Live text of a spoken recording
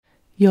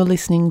You're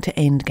listening to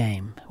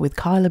Endgame with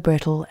Kyla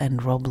Brettle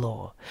and Rob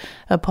Law,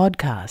 a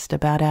podcast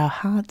about our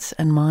hearts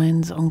and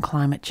minds on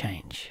climate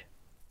change.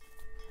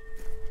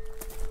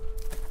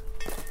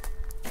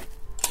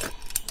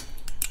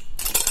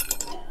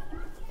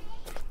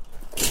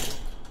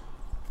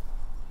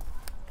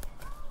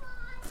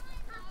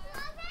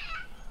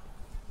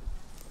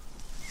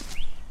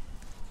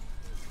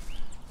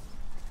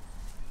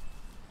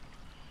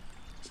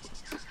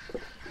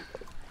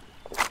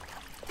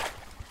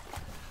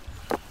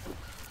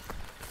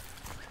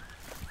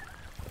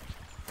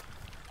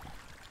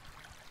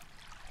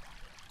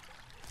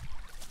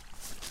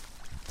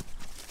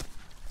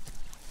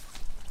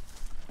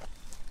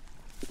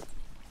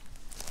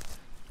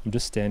 I'm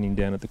just standing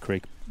down at the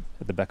creek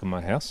at the back of my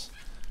house,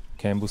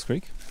 Campbell's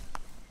Creek.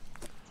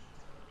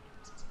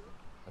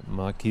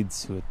 My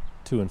kids, who are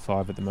 2 and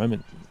 5 at the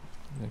moment,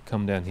 they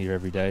come down here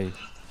every day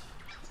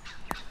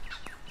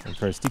and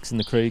throw sticks in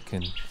the creek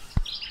and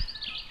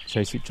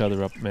chase each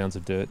other up mounds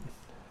of dirt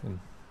and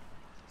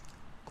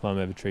climb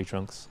over tree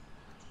trunks.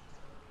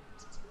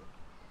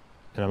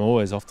 And I'm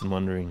always often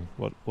wondering,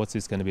 what's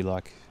this going to be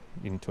like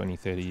in 20,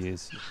 30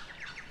 years?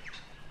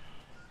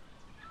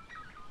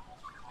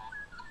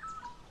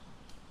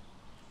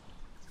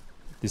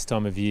 This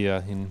time of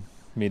year, in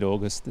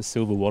mid-August, the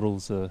silver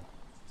wattles are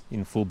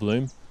in full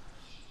bloom,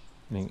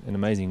 an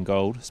amazing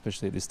gold,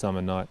 especially at this time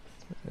of night,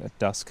 at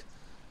dusk,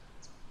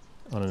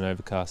 on an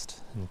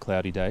overcast and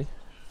cloudy day.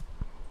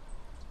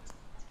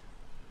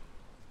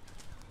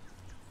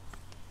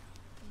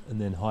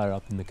 And then higher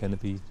up in the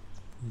canopy,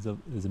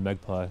 there's a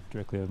magpie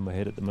directly over my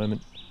head at the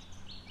moment,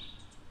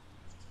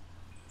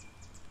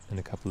 and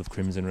a couple of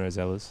crimson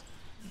rosellas,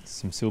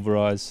 some silver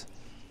eyes,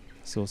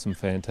 saw some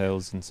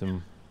fantails and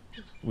some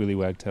willy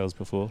wagtails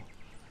before.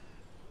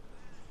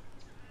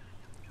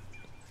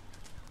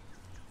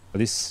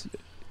 This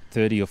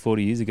 30 or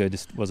 40 years ago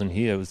just wasn't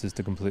here. It was just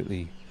a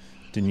completely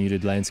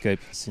denuded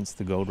landscape since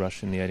the gold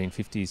rush in the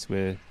 1850s,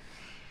 where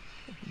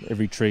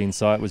every tree in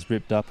sight was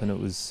ripped up and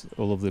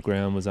all of the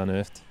ground was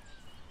unearthed.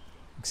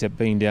 Except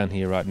being down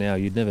here right now,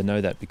 you'd never know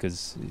that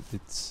because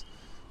it's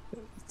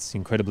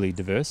incredibly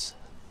diverse.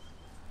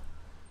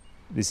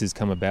 This has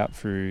come about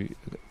through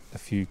a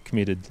few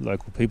committed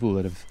local people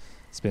that have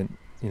spent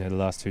the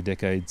last 2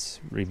 decades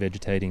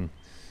revegetating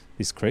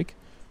this creek.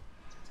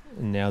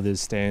 And now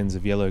there's stands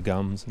of yellow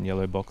gums and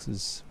yellow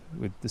boxes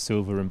with the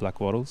silver and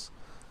black wattles,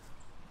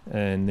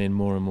 and then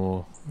more and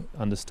more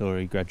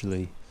understory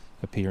gradually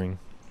appearing.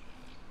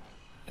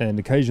 And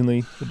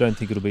occasionally, I don't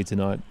think it'll be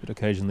tonight, but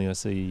occasionally I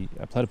see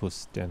a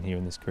platypus down here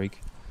in this creek,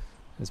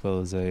 as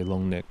well as a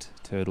long-necked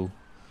turtle.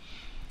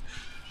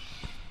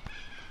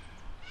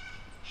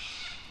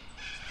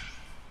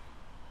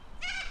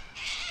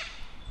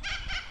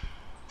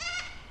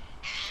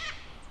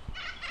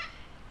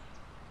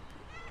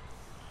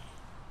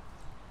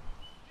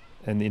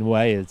 And in a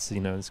way, it's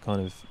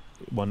kind of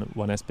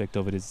one aspect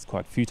of it is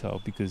quite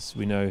futile, because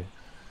we know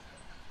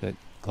that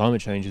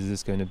climate change is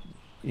just going to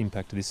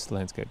impact this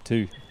landscape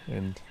too,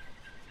 and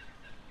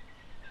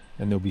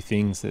there'll be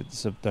things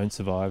that don't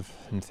survive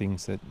and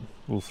things that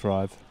will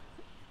thrive.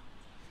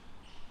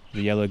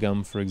 The yellow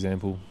gum, for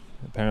example,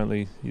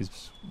 apparently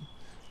is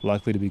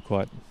likely to be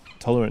quite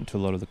tolerant to a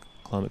lot of the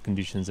climate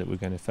conditions that we're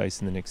going to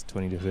face in the next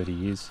 20 to 30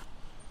 years.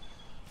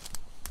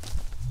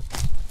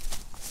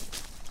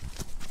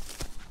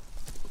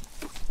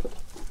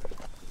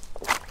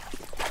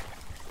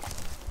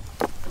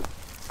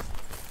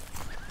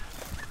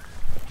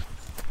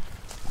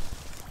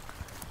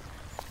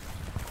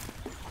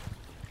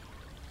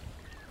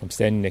 I'm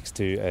standing next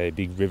to a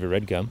big river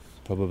red gum,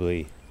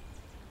 probably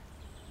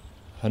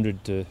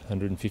 100 to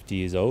 150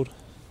 years old,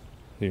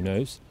 who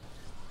knows.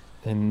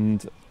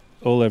 And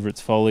all over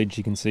its foliage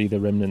you can see the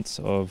remnants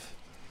of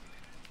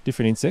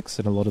different insects,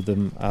 and a lot of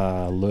them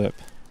are lerp.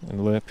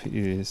 And lerp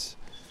is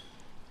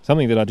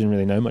something that I didn't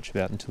really know much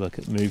about until I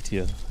moved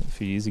here a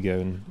few years ago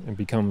and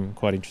become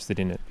quite interested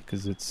in it,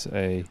 because it's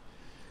it's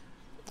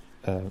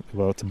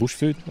a bush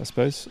food, I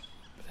suppose,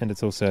 and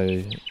it's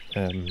also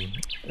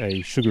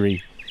a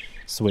sugary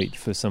sweet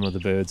for some of the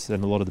birds,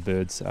 and a lot of the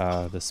birds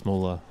are the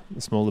smaller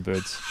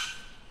birds.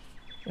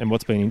 And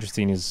what's been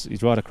interesting is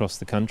right across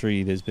the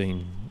country there's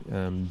been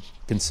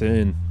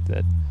concern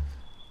that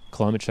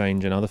climate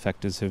change and other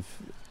factors have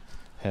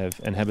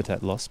and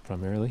habitat loss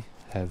primarily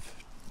have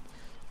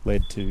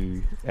led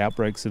to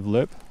outbreaks of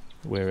lerp,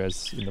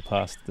 whereas in the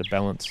past the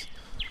balance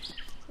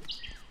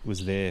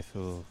was there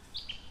for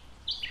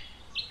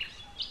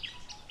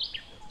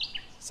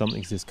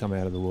something's just come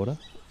out of the water.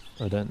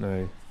 I don't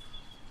know.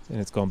 And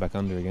it's gone back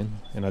under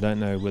again, and I don't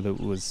know whether it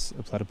was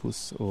a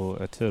platypus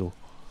or a turtle.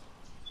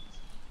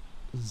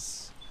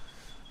 It's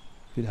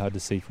a bit hard to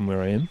see from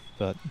where I am,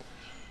 but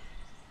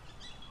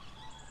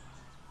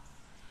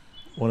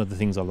one of the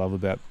things I love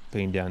about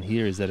being down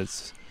here is that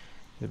it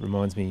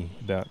reminds me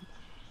about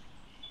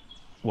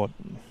what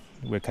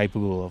we're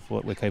capable of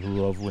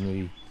when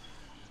we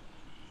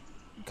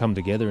come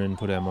together and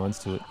put our minds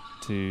to it,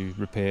 to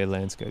repair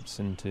landscapes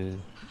and to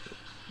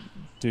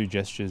do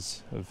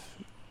gestures of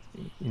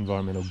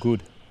environmental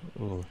good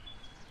or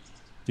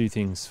do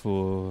things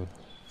for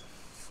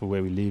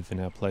where we live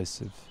and our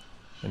place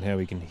and how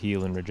we can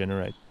heal and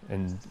regenerate.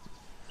 And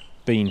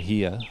being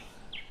here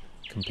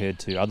compared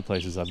to other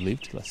places I've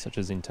lived, such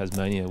as in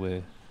Tasmania,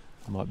 where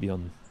I might be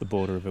on the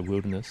border of a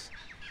wilderness.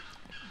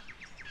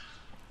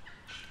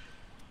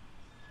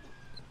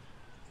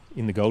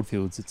 In the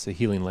goldfields, it's a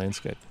healing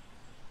landscape.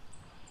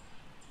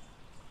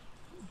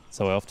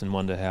 So I often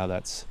wonder how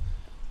that's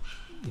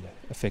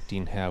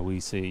affecting how we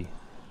see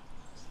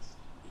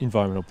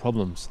environmental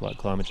problems like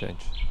climate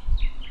change.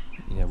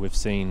 We've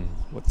seen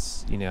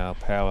what's in our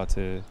power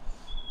to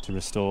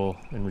restore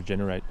and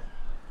regenerate.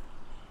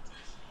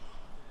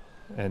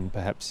 And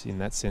perhaps in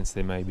that sense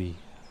there may be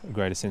a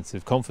greater sense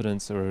of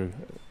confidence or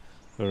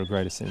a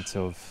greater sense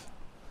of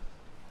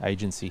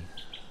agency.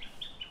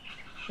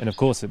 And of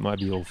course it might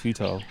be all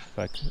futile.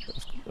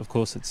 Of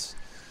course it's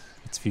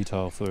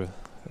futile for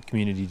a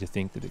community to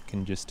think that it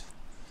can just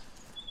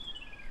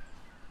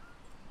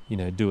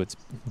do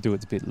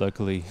its bit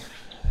locally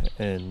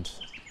and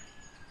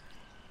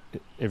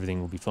everything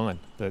will be fine.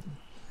 But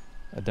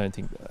I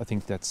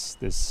think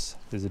there's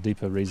a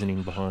deeper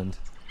reasoning behind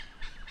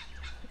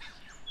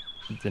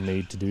the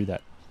need to do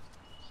that.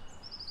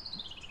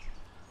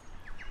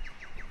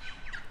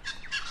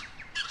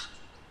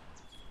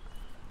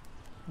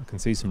 I can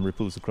see some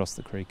ripples across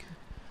the creek,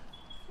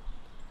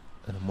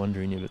 and I'm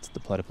wondering if it's the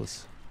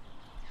platypus.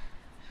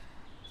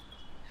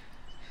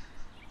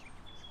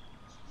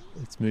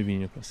 It's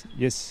moving across.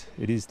 Yes,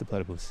 it is the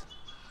platypus.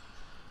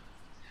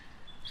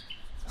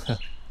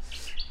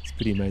 It's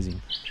pretty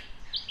amazing.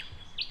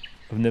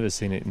 I've never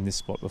seen it in this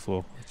spot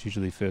before. It's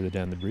usually further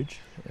down the bridge,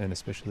 and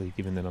especially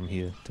given that I'm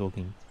here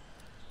talking.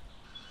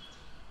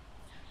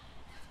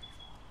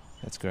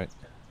 That's great.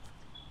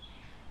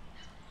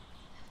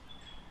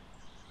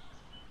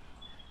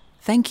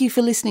 Thank you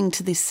for listening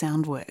to this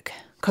sound work,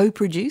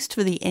 co-produced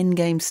for the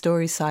Endgame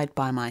Storyside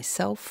by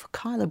myself,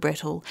 Kyla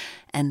Brettle,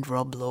 and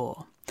Rob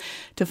Law.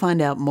 To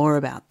find out more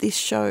about this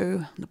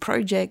show, the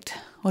project,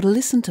 or to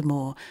listen to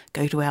more,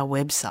 go to our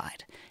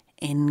website,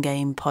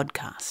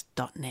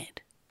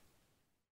 endgamepodcast.net.